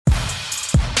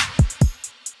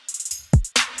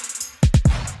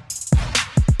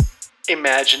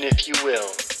Imagine, if you will,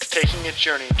 taking a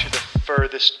journey to the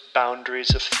furthest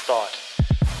boundaries of thought,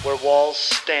 where walls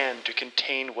stand to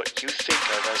contain what you think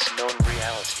of as known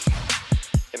reality.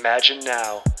 Imagine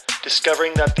now,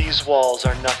 discovering that these walls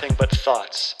are nothing but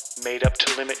thoughts made up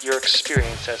to limit your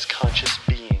experience as conscious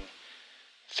being.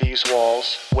 These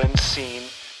walls, when seen,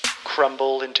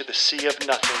 crumble into the sea of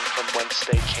nothing from whence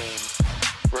they came,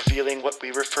 revealing what we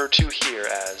refer to here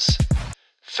as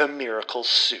the miracle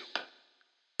soup.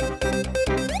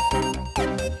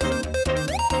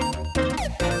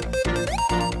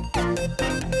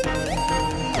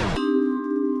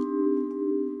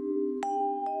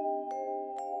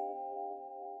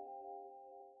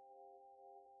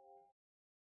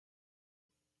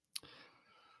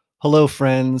 Hello,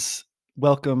 friends.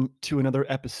 Welcome to another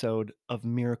episode of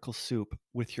Miracle Soup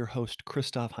with your host,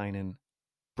 Christoph Heinen,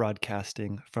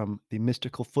 broadcasting from the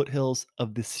mystical foothills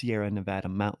of the Sierra Nevada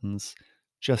mountains,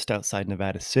 just outside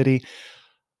Nevada City.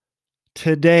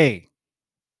 Today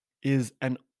is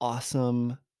an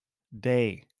awesome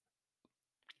day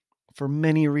for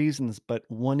many reasons, but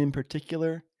one in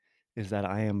particular is that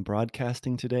I am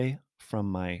broadcasting today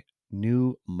from my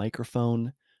new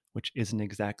microphone, which isn't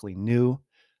exactly new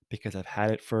because I've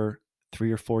had it for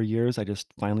 3 or 4 years. I just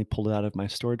finally pulled it out of my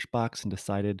storage box and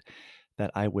decided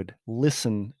that I would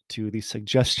listen to the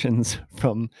suggestions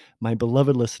from my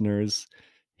beloved listeners,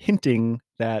 hinting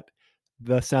that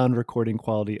the sound recording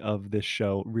quality of this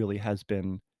show really has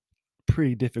been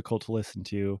pretty difficult to listen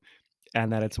to,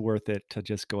 and that it's worth it to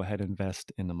just go ahead and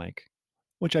invest in the mic,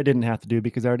 which I didn't have to do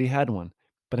because I already had one.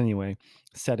 But anyway,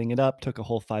 setting it up took a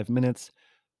whole 5 minutes.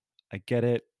 I get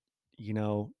it.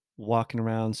 Walking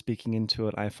around, speaking into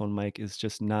an iPhone mic is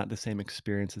just not the same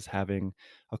experience as having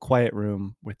a quiet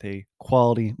room with a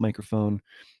quality microphone.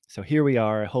 So here we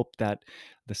are. I hope that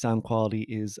the sound quality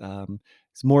is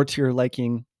more to your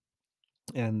liking,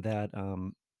 and that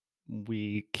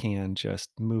we can just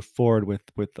move forward with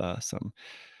some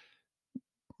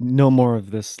no more of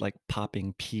this like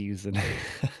popping peas and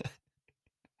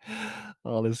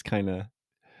all this kind of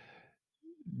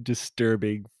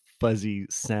disturbing fuzzy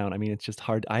sound. I mean, it's just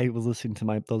hard. I was listening to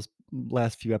my those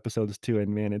last few episodes too,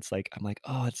 and man, it's like I'm like,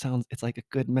 oh, it's like a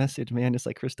good message, man. It's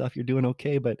like, Christoph, you're doing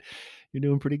okay, but you're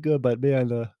doing pretty good. But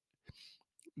man,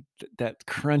 that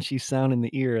crunchy sound in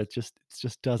the ear, it just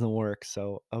doesn't work.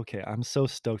 So okay, I'm so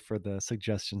stoked for the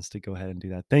suggestions to go ahead and do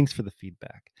that. Thanks for the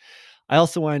feedback. I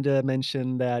also wanted to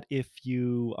mention that if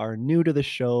you are new to the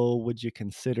show, would you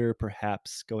consider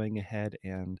perhaps going ahead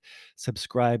and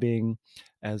subscribing,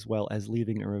 as well as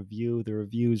leaving a review? The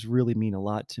reviews really mean a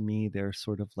lot to me. They're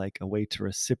sort of like a way to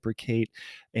reciprocate.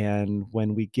 And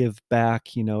when we give back,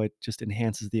 it just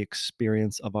enhances the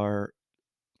experience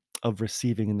of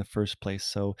receiving in the first place.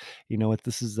 So,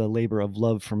 this is a labor of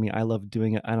love for me. I love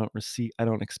doing it. I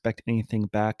don't expect anything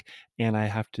back. And I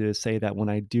have to say that when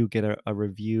I do get a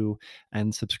review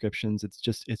and subscriptions, it's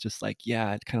just like,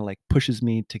 yeah, it kind of like pushes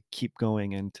me to keep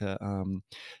going and to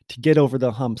get over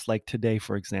the humps. Like today,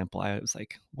 for example, I was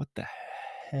like, what the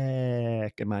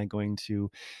heck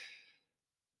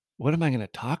what am I going to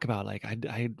talk about? Like,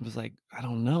 I was like, I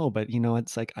don't know, but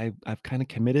it's like I've kind of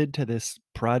committed to this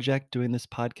project, doing this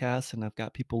podcast, and I've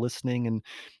got people listening, and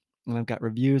I've got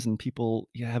reviews, and people,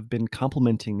 yeah, have been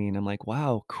complimenting me, and I'm like,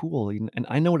 wow, cool. And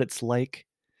I know what it's like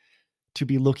to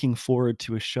be looking forward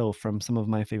to a show from some of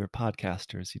my favorite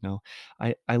podcasters.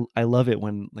 I love it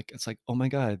when, like, it's like, oh my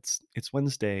god, it's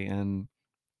Wednesday, and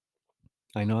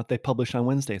I know that they publish on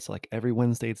Wednesday, so like every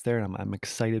Wednesday it's there. And I'm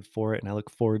excited for it, and I look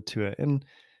forward to it. And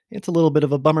it's a little bit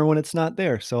of a bummer when it's not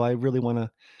there. So I really want to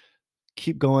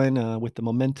keep going with the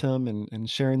momentum, and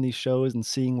sharing these shows and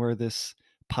seeing where this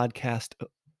podcast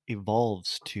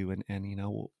evolves to,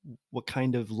 and what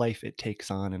kind of life it takes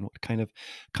on, and what kind of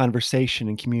conversation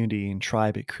and community and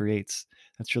tribe it creates.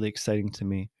 That's really exciting to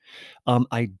me.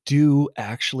 I do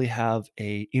actually have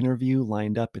a interview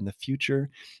lined up in the future.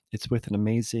 It's with an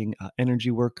amazing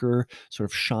energy worker, sort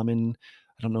of shaman.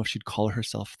 I don't know if she'd call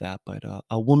herself that, but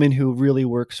a woman who really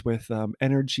works with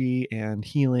energy and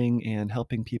healing, and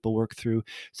helping people work through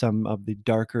some of the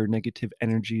darker negative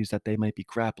energies that they might be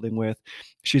grappling with.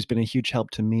 She's been a huge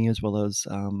help to me, as well as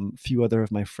a few other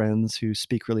of my friends who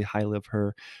speak really highly of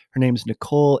her. Her name's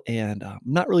Nicole, and I'm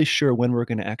not really sure when we're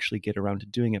going to actually get around to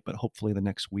doing it, but hopefully the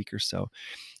next week or so.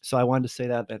 So I wanted to say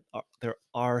that there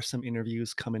are some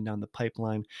interviews coming down the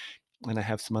pipeline, and I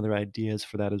have some other ideas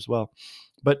for that as well.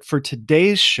 But for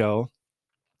today's show,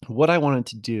 what I wanted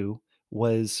to do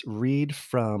was read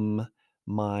from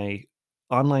my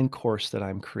online course that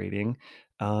I'm creating.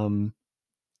 Um,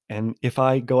 and if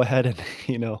I go ahead and,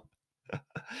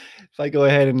 if I go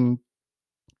ahead and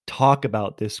talk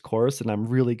about this course, and I'm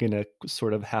really gonna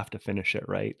sort of have to finish it,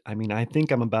 right? I mean, I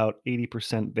think I'm about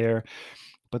 80% there,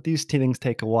 but these things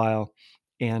take a while.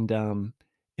 And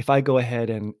if I go ahead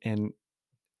and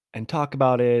talk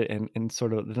about it and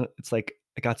sort of it's like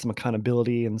I got some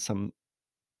accountability and some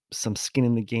skin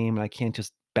in the game, and I can't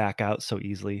just back out so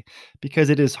easily because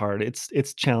it is hard.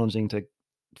 It's challenging to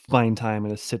find time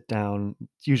and to sit down,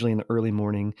 usually in the early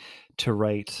morning, to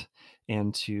write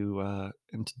and to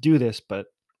do this. But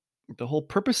the whole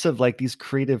purpose of like these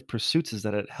creative pursuits is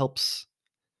that it helps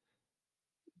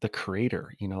the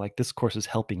creator. Like this course is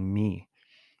helping me,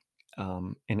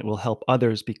 and it will help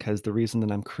others because the reason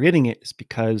that I'm creating it is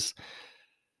because,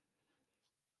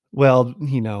 well,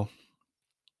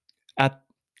 at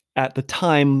at the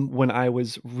time when I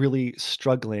was really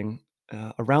struggling,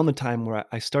 around the time where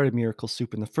I started Miracle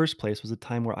Soup in the first place, was a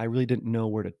time where I really didn't know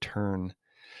where to turn.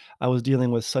 I was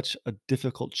dealing with such a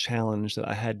difficult challenge that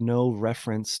I had no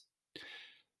reference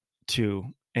to,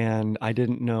 and I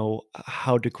didn't know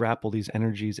how to grapple these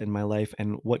energies in my life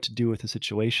and what to do with the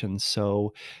situation.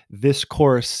 So, this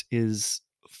course is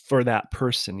for that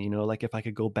person. Like if I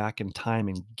could go back in time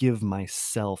and give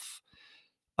myself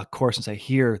a course and say,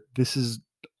 "Here, this is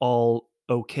all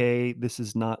okay. This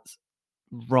is not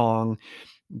wrong.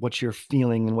 What you're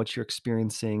feeling and what you're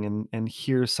experiencing, and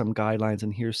here's some guidelines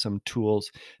and here's some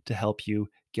tools to help you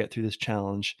get through this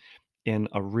challenge in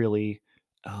a really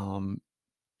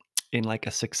in like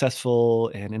a successful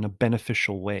and in a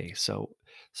beneficial way." So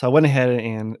I went ahead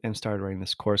and started writing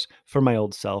this course for my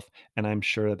old self, and I'm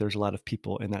sure that there's a lot of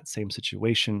people in that same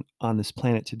situation on this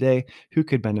planet today who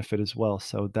could benefit as well.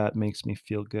 So that makes me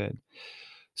feel good.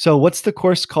 So what's the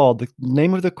course called? The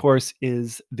name of the course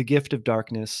is The Gift of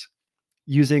Darkness: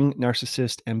 Using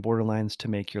Narcissist and Borderlines to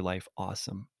Make Your Life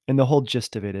Awesome. And the whole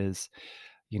gist of it is,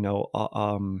 you know, uh,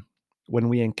 um, when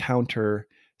we encounter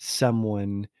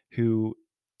someone who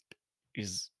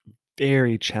is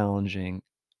very challenging,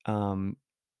 um,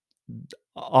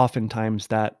 oftentimes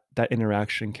that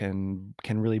interaction can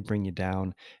really bring you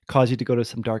down, cause you to go to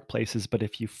some dark places. But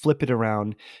if you flip it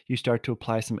around, you start to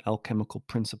apply some alchemical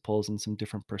principles and some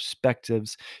different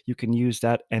perspectives. You can use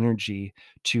that energy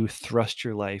to thrust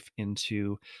your life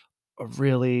into a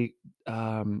really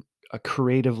a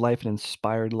creative life, an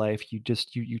inspired life.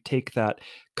 You take that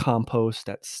compost,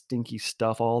 that stinky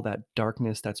stuff, all that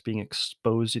darkness that's being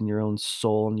exposed in your own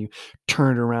soul, and you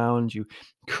turn it around. You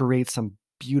create some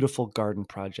beautiful garden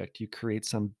project. You create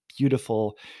some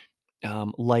beautiful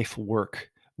life work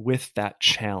with that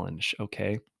challenge.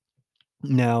 Okay.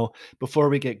 Now, before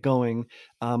we get going,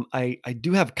 I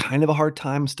do have kind of a hard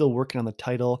time still working on the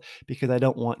title because I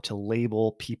don't want to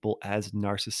label people as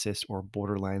narcissists or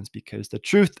borderlines, because the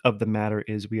truth of the matter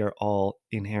is we are all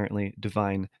inherently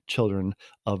divine children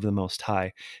of the Most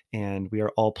High, and we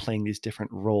are all playing these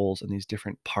different roles and these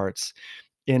different parts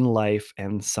in life,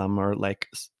 and some are like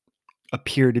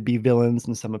appear to be villains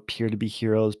and some appear to be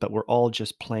heroes, but we're all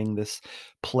just playing this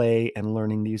play and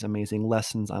learning these amazing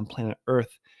lessons on planet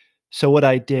Earth. So what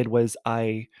I did was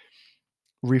I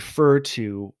refer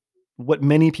to what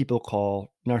many people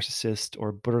call narcissist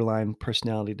or borderline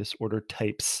personality disorder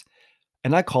types,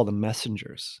 and I call them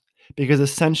messengers, because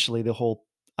essentially the whole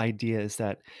idea is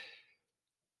that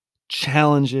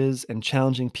challenges and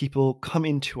challenging people come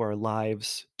into our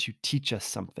lives to teach us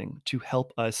something, to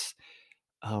help us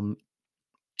um,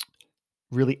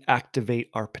 really activate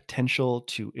our potential,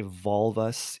 to evolve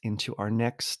us into our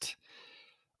next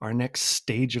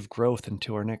stage of growth,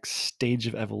 into our next stage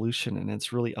of evolution. And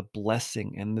it's really a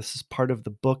blessing, and this is part of the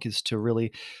book, is to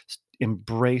really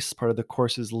embrace, part of the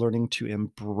course is learning to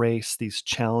embrace these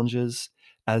challenges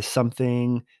as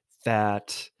something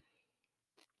that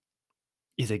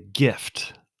is a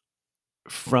gift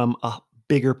from a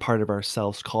bigger part of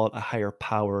ourselves. Call it a higher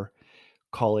power,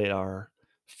 call it our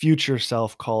future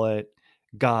self, call it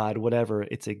God, whatever.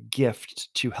 It's a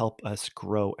gift to help us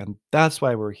grow, and that's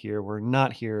why we're here. We're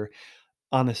not here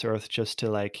on this earth just to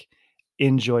like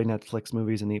enjoy Netflix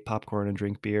movies and eat popcorn and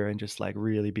drink beer and just like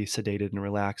really be sedated and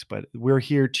relaxed. But we're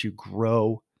here to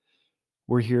grow.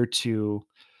 We're here to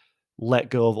let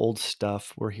go of old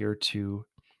stuff. We're here to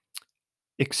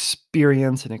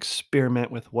experience and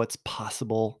experiment with what's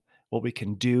possible, what we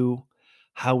can do,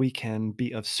 how we can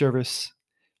be of service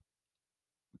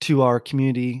to our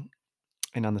community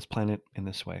and on this planet in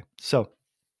this way. So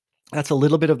that's a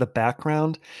little bit of the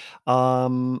background.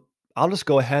 Um, I'll just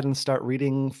go ahead and start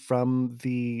reading from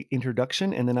the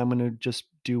introduction, and then I'm going to just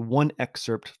do one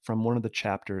excerpt from one of the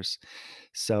chapters.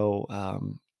 So,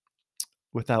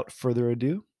 without further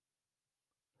ado,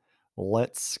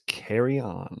 let's carry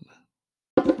on.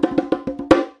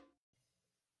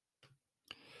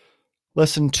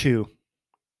 Lesson 2: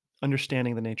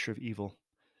 Understanding the nature of evil.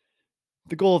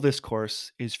 The goal of this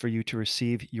course is for you to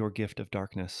receive your gift of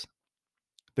darkness.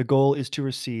 The goal is to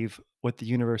receive what the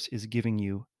universe is giving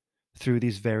you through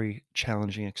these very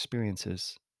challenging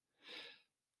experiences.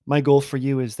 My goal for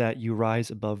you is that you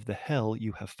rise above the hell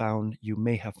you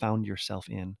may have found yourself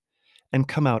in, and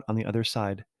come out on the other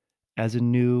side as a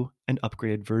new and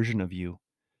upgraded version of you,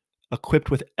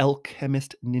 equipped with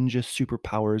alchemist ninja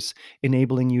superpowers,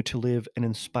 enabling you to live an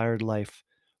inspired life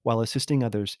while assisting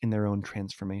others in their own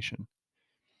transformation.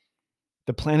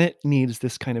 The planet needs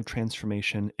this kind of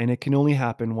transformation, and it can only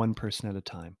happen one person at a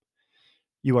time.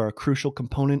 You are a crucial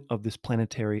component of this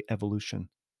planetary evolution.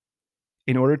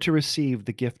 In order to receive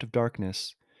the gift of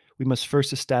darkness, we must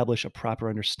first establish a proper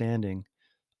understanding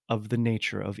of the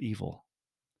nature of evil.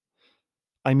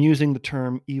 I'm using the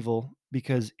term evil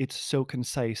because it's so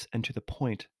concise and to the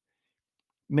point.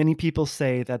 Many people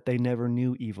say that they never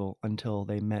knew evil until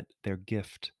they met their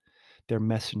gift, their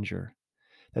messenger,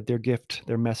 that their gift,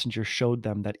 their messenger showed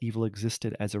them that evil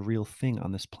existed as a real thing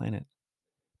on this planet.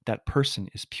 That person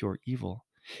is pure evil,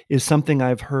 is something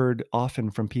I've heard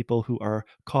often from people who are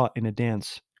caught in a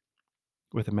dance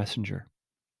with a messenger.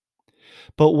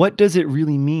 But what does it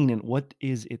really mean and what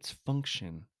is its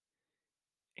function?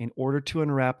 In order to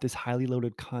unwrap this highly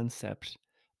loaded concept,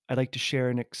 I'd like to share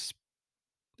an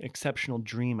exceptional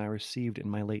dream I received in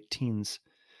my late teens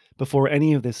before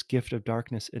any of this gift of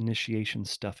darkness initiation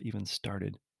stuff even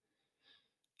started.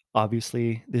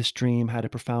 Obviously, this dream had a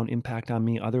profound impact on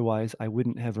me, otherwise, I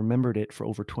wouldn't have remembered it for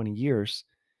over 20 years.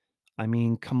 I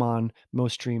mean, come on,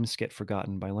 most dreams get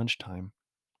forgotten by lunchtime.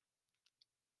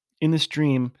 In this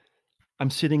dream, I'm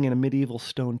sitting in a medieval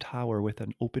stone tower with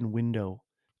an open window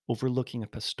overlooking a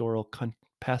pastoral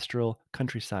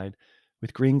countryside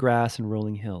with green grass and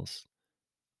rolling hills.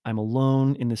 I'm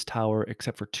alone in this tower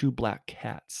except for two black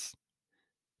cats.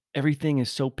 Everything is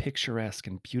so picturesque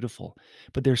and beautiful,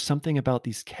 but there's something about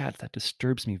these cats that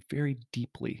disturbs me very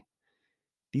deeply.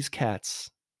 These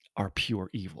cats are pure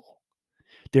evil.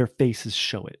 Their faces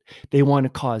show it. They want to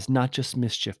cause not just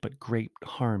mischief, but great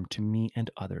harm to me and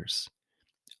others.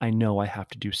 I know I have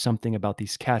to do something about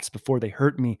these cats before they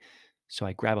hurt me, so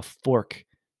I grab a fork,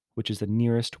 which is the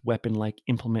nearest weapon like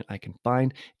implement I can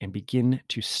find, and begin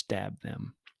to stab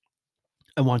them.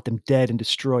 I want them dead and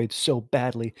destroyed so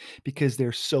badly because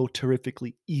they're so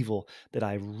terrifically evil that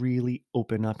I really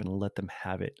open up and let them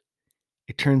have it.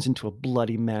 It turns into a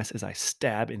bloody mess as I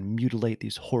stab and mutilate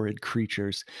these horrid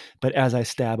creatures, but as I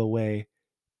stab away,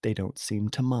 they don't seem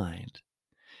to mind.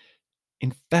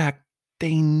 In fact,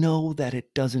 they know that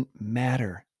it doesn't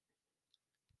matter.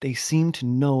 They seem to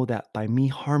know that by me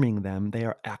harming them, they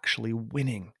are actually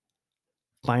winning.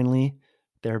 Finally,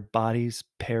 their bodies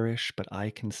perish, but I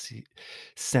can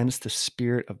sense the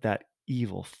spirit of that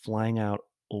evil flying out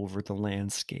over the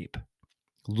landscape.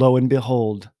 Lo and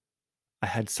behold, I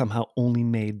had somehow only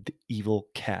made the evil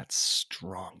cats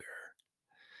stronger.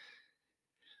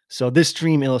 So, this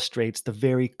dream illustrates the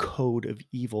very code of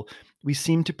evil. We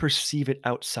seem to perceive it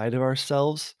outside of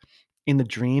ourselves. In the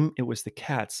dream, it was the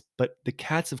cats, but the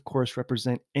cats, of course,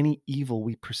 represent any evil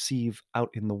we perceive out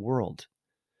in the world.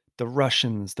 The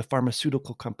Russians, the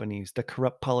pharmaceutical companies, the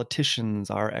corrupt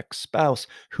politicians, our ex spouse,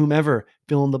 whomever,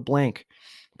 fill in the blank.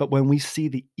 But when we see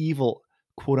the evil,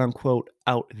 quote unquote,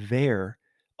 out there,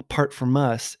 apart from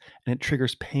us, and it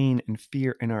triggers pain and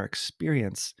fear in our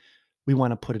experience, we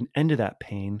want to put an end to that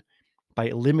pain by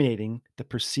eliminating the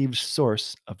perceived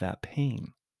source of that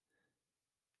pain.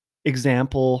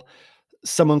 Example: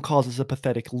 someone calls us a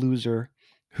pathetic loser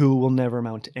who will never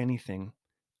amount to anything.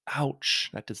 Ouch,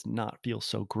 that does not feel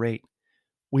so great.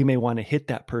 We may want to hit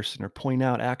that person or point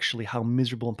out actually how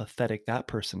miserable and pathetic that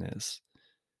person is.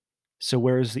 So,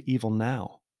 where is the evil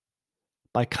now?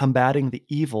 By combating the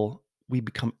evil, we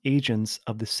become agents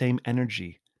of the same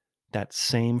energy, that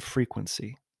same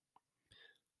frequency.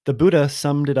 The Buddha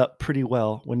summed it up pretty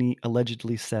well when he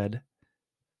allegedly said,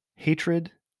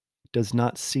 "Hatred does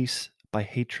not cease by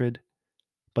hatred,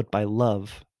 but by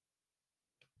love.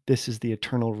 This is the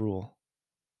eternal rule."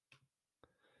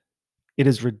 It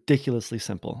is ridiculously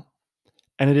simple,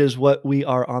 and it is what we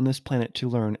are on this planet to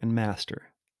learn and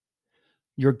master.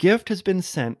 Your gift has been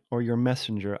sent, or your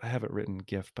messenger. I have it written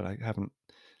gift, but I haven't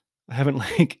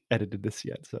like edited this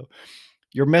yet. So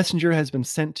your messenger has been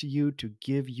sent to you to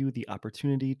give you the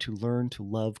opportunity to learn to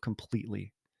love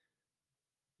completely.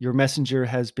 Your messenger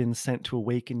has been sent to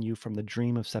awaken you from the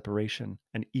dream of separation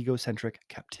and egocentric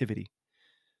captivity.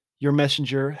 Your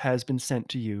messenger has been sent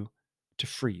to you to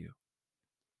free you.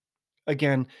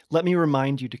 Again, let me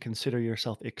remind you to consider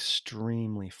yourself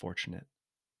extremely fortunate.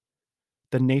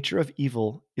 The nature of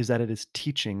evil is that it is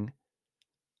teaching,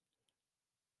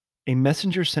 A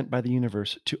messenger sent by the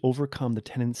universe to overcome the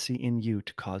tendency in you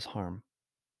to cause harm.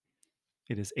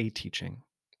 It is a teaching,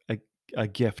 a, a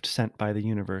gift sent by the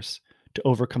universe to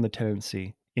overcome the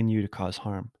tendency in you to cause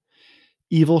harm.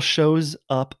 Evil shows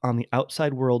up on the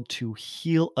outside world to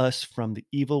heal us from the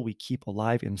evil we keep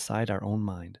alive inside our own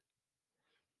mind.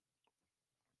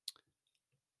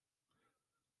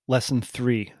 Lesson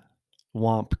 3,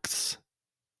 WOMPs,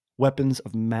 Weapons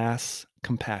of Mass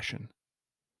Compassion.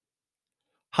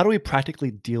 How do we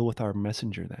practically deal with our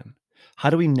messenger then? How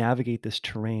do we navigate this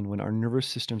terrain when our nervous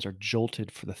systems are jolted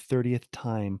for the 30th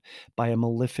time by a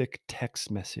malefic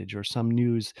text message or some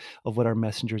news of what our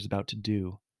messenger is about to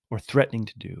do or threatening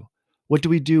to do? What do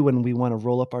we do when we want to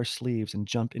roll up our sleeves and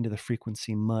jump into the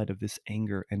frequency mud of this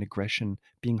anger and aggression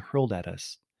being hurled at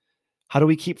us? How do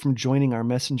we keep from joining our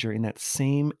messenger in that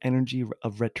same energy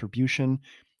of retribution,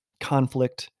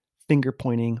 conflict, finger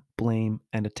pointing, blame,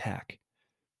 and attack?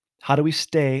 How do we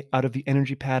stay out of the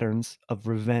energy patterns of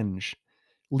revenge,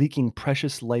 leaking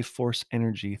precious life force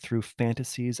energy through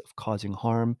fantasies of causing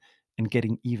harm and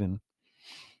getting even?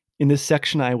 In this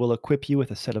section, I will equip you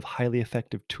with a set of highly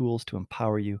effective tools to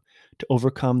empower you to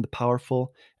overcome the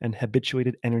powerful and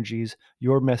habituated energies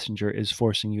your messenger is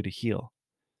forcing you to heal.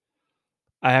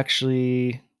 I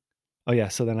actually, oh yeah,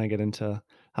 so then I get into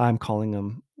how I'm calling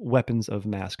them weapons of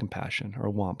mass compassion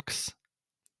or WOMPs.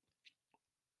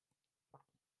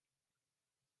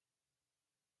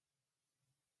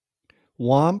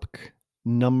 WOMP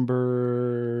number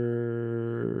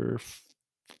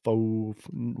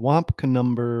WOMP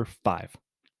number 5,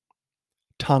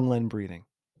 Tonglen breathing.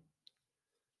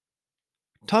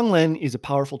 Tonglen is a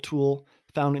powerful tool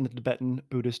found in the Tibetan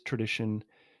Buddhist tradition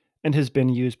and has been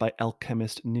used by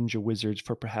alchemist ninja wizards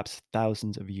for perhaps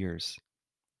thousands of years.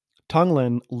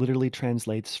 Tonglen literally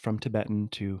translates from Tibetan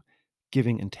to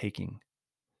giving and taking.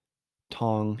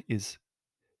 Tong is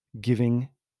giving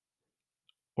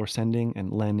or sending,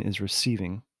 and Len is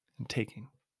receiving and taking.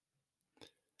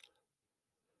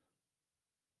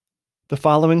 The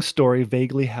following story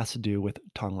vaguely has to do with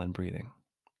Tonglen breathing.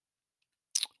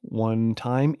 One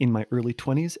time in my early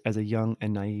 20s, as a young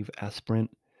and naive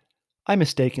aspirant, I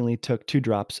mistakenly took 2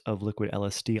 drops of liquid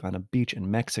LSD on a beach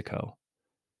in Mexico.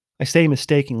 I say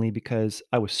mistakenly because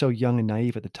I was so young and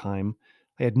naive at the time,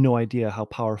 I had no idea how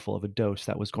powerful of a dose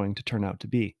that was going to turn out to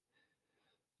be.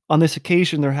 On this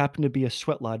occasion, there happened to be a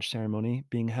sweat lodge ceremony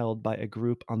being held by a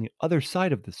group on the other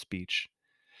side of this beach.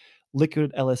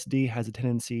 Liquid LSD has a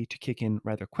tendency to kick in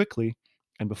rather quickly,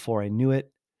 and before I knew it,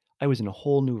 I was in a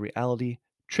whole new reality,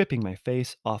 tripping my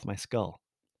face off my skull.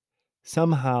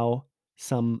 Somehow,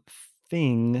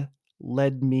 something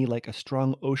led me like a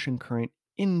strong ocean current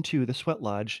into the sweat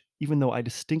lodge, even though I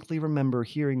distinctly remember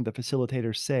hearing the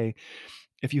facilitator say,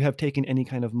 "If you have taken any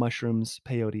kind of mushrooms,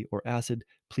 peyote, or acid,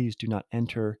 please do not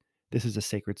enter. This is a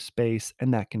sacred space,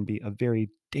 and that can be a very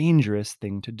dangerous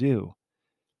thing to do."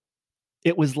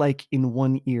 It was like in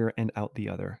one ear and out the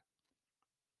other.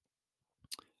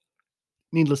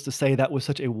 Needless to say, that was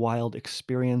such a wild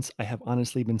experience. I have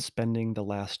honestly been spending the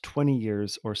last 20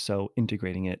 years or so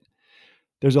integrating it.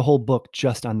 There's a whole book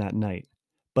just on that night.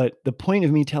 But the point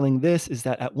of me telling this is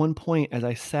that at one point, as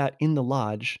I sat in the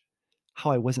lodge,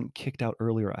 how I wasn't kicked out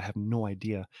earlier, I have no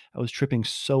idea. I was tripping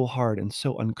so hard and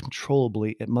so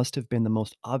uncontrollably, it must have been the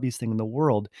most obvious thing in the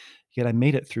world, yet I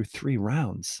made it through 3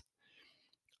 rounds.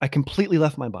 I completely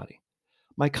left my body.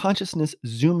 My consciousness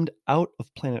zoomed out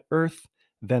of planet Earth,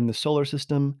 then the solar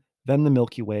system, then the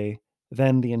Milky Way,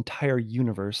 then the entire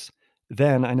universe.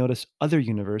 Then I noticed other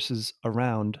universes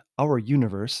around our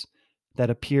universe that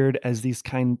appeared as these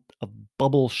kind of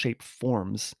bubble shaped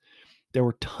forms. There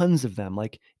were tons of them,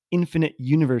 like infinite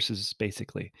universes,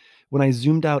 basically. When I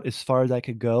zoomed out as far as I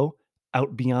could go,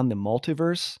 out beyond the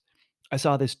multiverse, I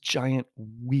saw this giant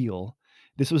wheel.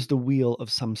 This was the wheel of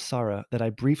samsara that I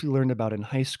briefly learned about in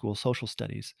high school social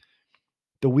studies.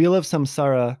 The wheel of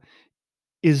samsara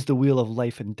is the wheel of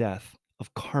life and death,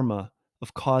 of karma,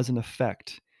 of cause and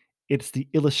effect. It's the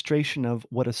illustration of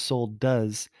what a soul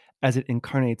does as it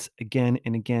incarnates again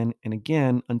and again and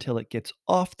again until it gets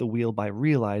off the wheel by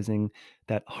realizing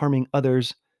that harming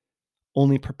others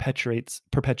only perpetuates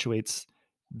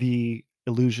the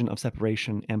illusion of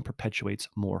separation and perpetuates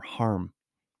more harm.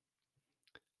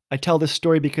 I tell this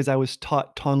story because I was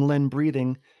taught Tonglen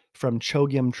breathing from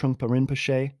Chogyam Trungpa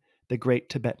Rinpoche, the great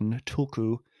Tibetan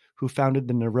Tulku, who founded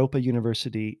the Naropa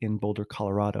University in Boulder,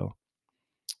 Colorado.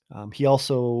 He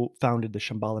also founded the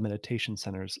Shambhala Meditation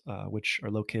Centers, which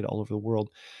are located all over the world.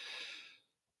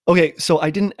 Okay, so I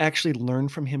didn't actually learn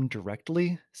from him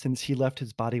directly since he left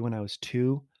his body when I was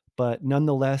 2, but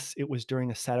nonetheless, it was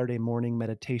during a Saturday morning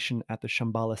meditation at the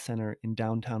Shambhala Center in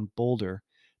downtown Boulder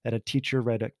that a teacher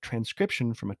read a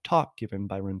transcription from a talk given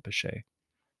by Rinpoche.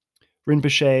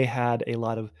 Rinpoche had a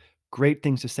lot of great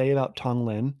things to say about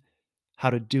Tonglen, how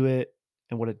to do it,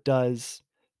 and what it does.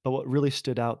 But what really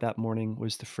stood out that morning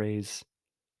was the phrase,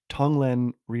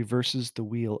 Tonglen reverses the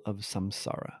wheel of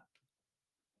samsara.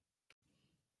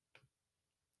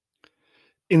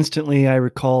 Instantly, I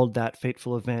recalled that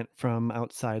fateful event from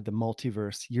outside the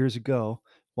multiverse years ago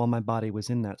while my body was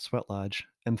in that sweat lodge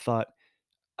and thought,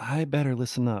 I better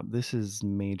listen up. This is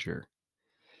major.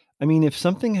 I mean, if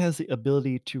something has the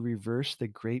ability to reverse the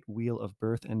great wheel of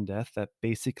birth and death that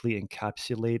basically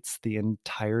encapsulates the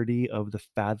entirety of the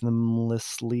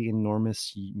fathomlessly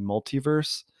enormous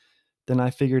multiverse, then I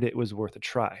figured it was worth a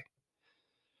try.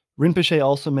 Rinpoche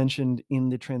also mentioned in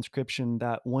the transcription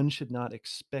that one should not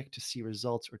expect to see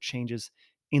results or changes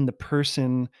in the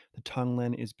person the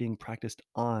Tonglen is being practiced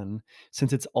on,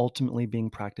 since it's ultimately being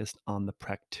practiced on the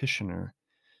practitioner.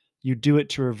 You do it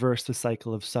to reverse the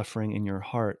cycle of suffering in your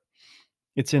heart.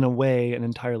 It's in a way an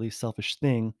entirely selfish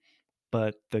thing,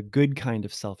 but the good kind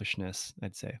of selfishness,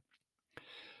 I'd say.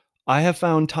 I have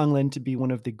found Tonglen to be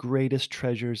one of the greatest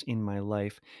treasures in my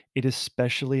life. It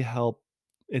especially help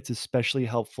it's especially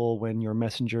helpful when your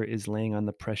messenger is laying on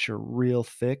the pressure real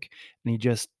thick and you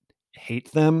just hate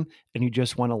them and you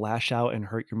just want to lash out and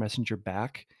hurt your messenger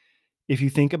back. If you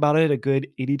think about it, a good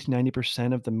 80 to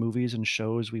 90% of the movies and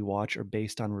shows we watch are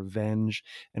based on revenge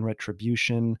and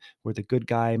retribution, where the good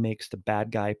guy makes the bad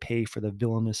guy pay for the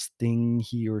villainous thing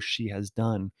he or she has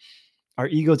done. Our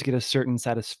egos get a certain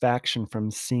satisfaction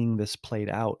from seeing this played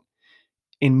out.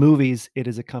 In movies, it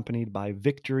is accompanied by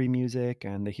victory music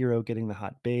and the hero getting the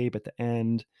hot babe at the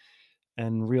end.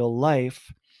 In real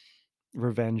life,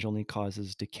 revenge only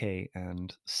causes decay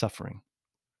and suffering.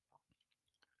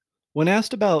 When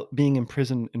asked about being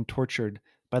imprisoned and tortured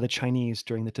by the Chinese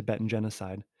during the Tibetan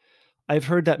genocide, I've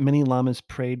heard that many lamas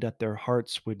prayed that their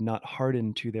hearts would not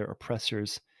harden to their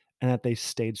oppressors and that they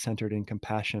stayed centered in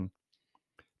compassion.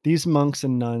 These monks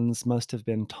and nuns must have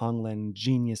been Tonglen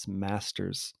genius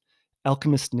masters,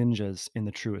 alchemist ninjas in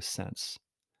the truest sense.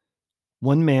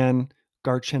 One man,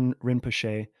 Garchen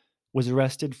Rinpoche, was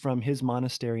arrested from his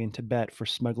monastery in Tibet for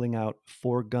smuggling out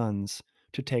 4 guns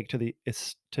to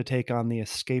take on the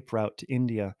escape route to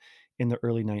India in the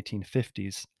early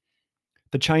 1950s.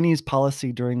 The Chinese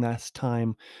policy during that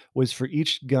time was for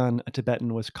each gun a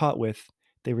Tibetan was caught with,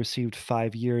 they received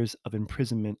 5 years of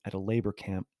imprisonment at a labor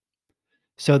camp.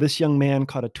 So this young man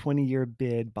caught a 20-year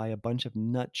bid by a bunch of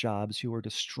nut jobs who were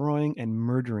destroying and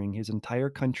murdering his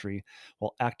entire country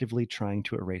while actively trying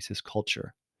to erase his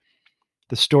culture.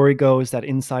 The story goes that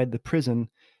inside the prison,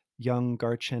 young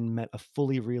Garchen met a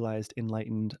fully realized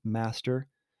enlightened master,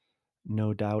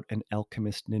 no doubt an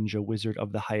alchemist ninja wizard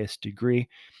of the highest degree.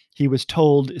 He was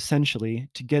told essentially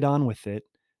to get on with it,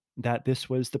 that this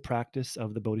was the practice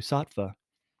of the Bodhisattva.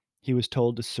 He was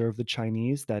told to serve the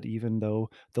Chinese, that even though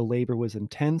the labor was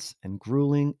intense and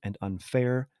grueling and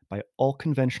unfair by all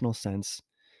conventional sense,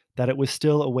 that it was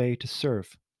still a way to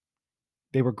serve.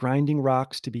 They were grinding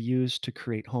rocks to be used to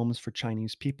create homes for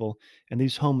Chinese people, and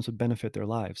these homes would benefit their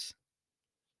lives.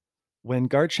 When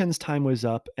Garchen's time was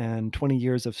up and 20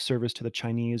 years of service to the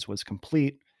Chinese was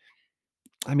complete,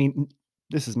 I mean,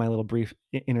 this is my little brief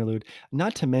interlude.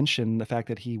 Not to mention the fact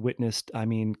that he witnessed, I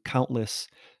mean, countless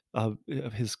of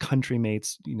his country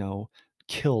mates,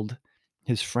 killed,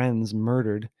 his friends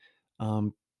murdered,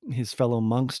 um, his fellow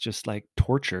monks just like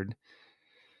tortured.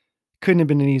 Couldn't have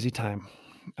been an easy time.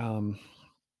 Um,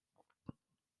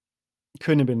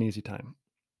 couldn't have been an easy time.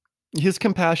 His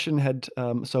compassion had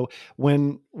so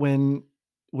when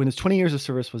his 20 years of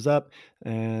service was up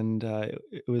and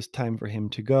it was time for him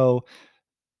to go,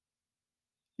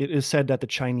 it is said that the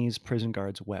Chinese prison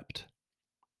guards wept.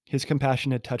 His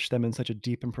compassion had touched them in such a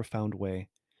deep and profound way.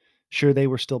 Sure, they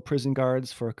were still prison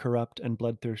guards for a corrupt and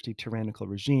bloodthirsty tyrannical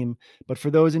regime, but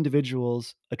for those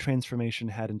individuals, a transformation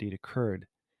had indeed occurred.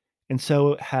 And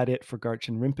so had it for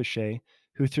Garchen Rinpoche,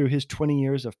 who through his 20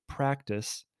 years of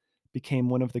practice became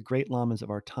one of the great lamas of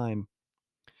our time.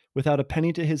 Without a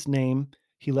penny to his name,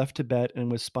 he left Tibet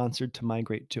and was sponsored to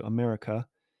migrate to America.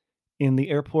 In the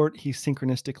airport, he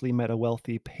synchronistically met a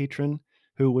wealthy patron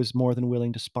who was more than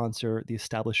willing to sponsor the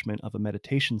establishment of a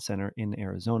meditation center in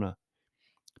Arizona.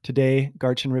 Today,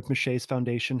 Garchen Rinpoche's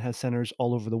foundation has centers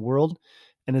all over the world,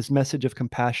 and his message of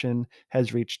compassion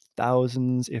has reached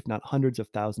thousands, if not hundreds of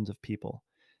thousands of people.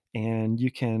 And you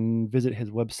can visit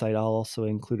his website. I'll also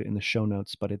include it in the show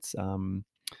notes, but it's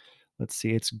let's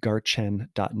see, it's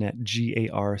garchen.net,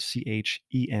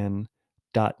 GARCHEN.net.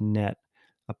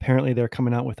 Apparently, they're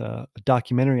coming out with a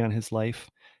documentary on his life,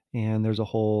 and there's a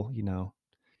whole,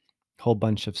 whole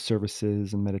bunch of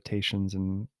services and meditations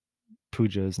and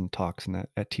pujas and talks and that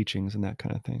at teachings and that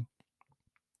kind of thing.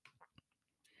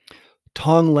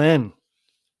 Tonglen,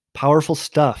 powerful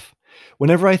stuff.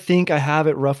 Whenever I think I have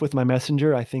it rough with my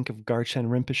messenger, I think of Garchen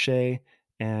Rinpoche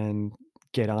and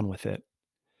get on with it.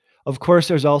 Of course,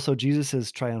 there's also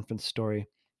Jesus's triumphant story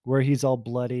where he's all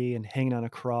bloody and hanging on a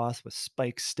cross with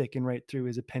spikes sticking right through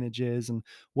his appendages. And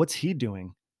what's he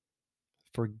doing?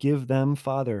 Forgive them,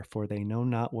 Father, for they know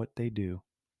not what they do.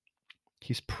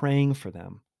 He's praying for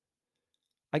them.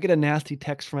 I get a nasty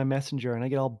text from my messenger and I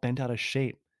get all bent out of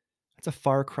shape. That's a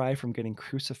far cry from getting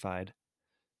crucified.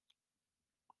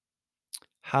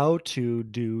 How to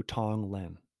do Tong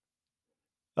Len.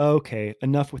 Okay,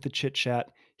 enough with the chit chat.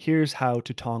 Here's how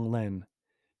to Tong Len.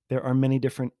 There are many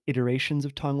different iterations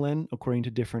of Tonglen according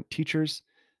to different teachers,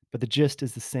 but the gist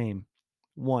is the same.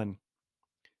 1.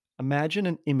 Imagine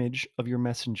an image of your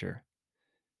messenger.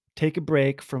 Take a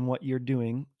break from what you're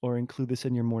doing or include this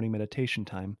in your morning meditation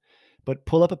time, but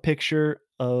pull up a picture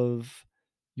of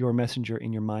your messenger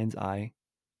in your mind's eye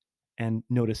and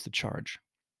notice the charge.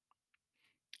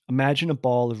 Imagine a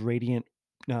ball of radiant,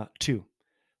 2.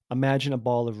 Imagine a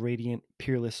ball of radiant,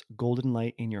 peerless golden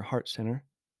light in your heart center.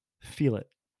 Feel it.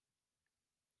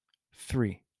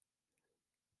 3.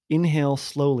 Inhale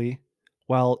slowly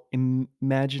while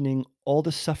imagining all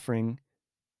the suffering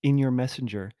in your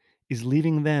messenger is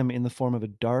leaving them in the form of a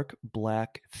dark,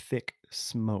 black, thick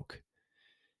smoke.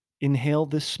 Inhale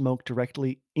this smoke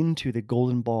directly into the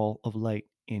golden ball of light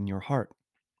in your heart.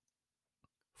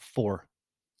 4.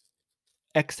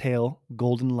 Exhale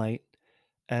golden light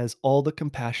as all the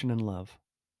compassion and love,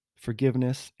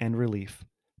 forgiveness and relief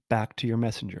back to your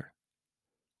messenger.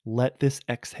 Let this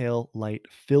exhale light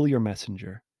fill your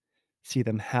messenger. See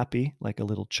them happy like a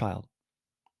little child.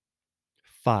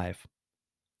 5.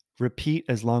 Repeat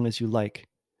as long as you like,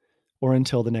 or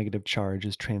until the negative charge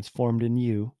is transformed in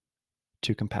you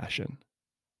to compassion.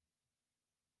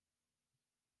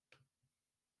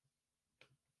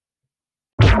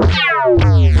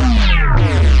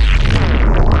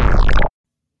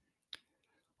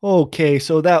 Okay,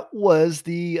 so that was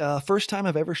the first time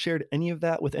I've ever shared any of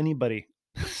that with anybody.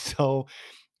 So,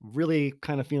 really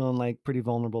kind of feeling like pretty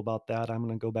vulnerable about that. I'm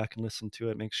going to go back and listen to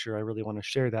it, make sure I really want to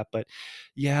share that. But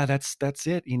yeah, that's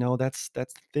it. That's the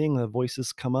thing. The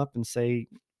voices come up and say,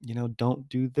 don't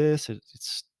do this.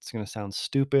 It's going to sound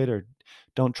stupid, or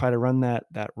don't try to run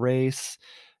that race.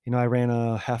 I ran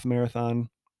a half marathon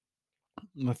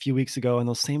a few weeks ago, and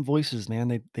those same voices,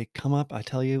 man, they come up. I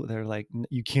tell you, they're like,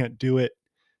 You can't do it.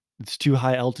 It's too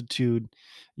high altitude.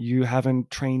 You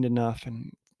haven't trained enough."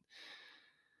 And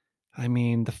I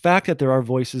mean, the fact that there are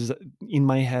voices in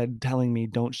my head telling me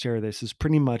don't share this is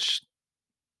pretty much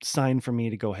sign for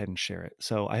me to go ahead and share it.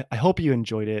 So I hope you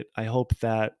enjoyed it. I hope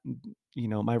that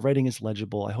my writing is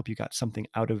legible. I hope you got something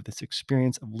out of this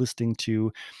experience of listening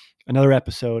to another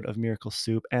episode of Miracle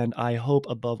Soup. And I hope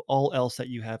above all else that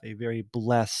you have a very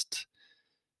blessed,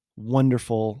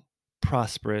 wonderful,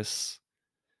 prosperous,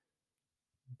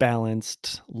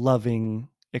 balanced, loving,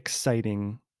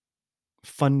 exciting,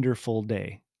 wonderful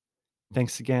day.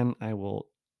 Thanks again. I will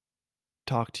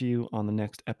talk to you on the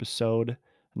next episode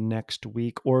next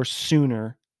week or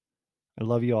sooner. I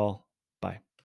love you all.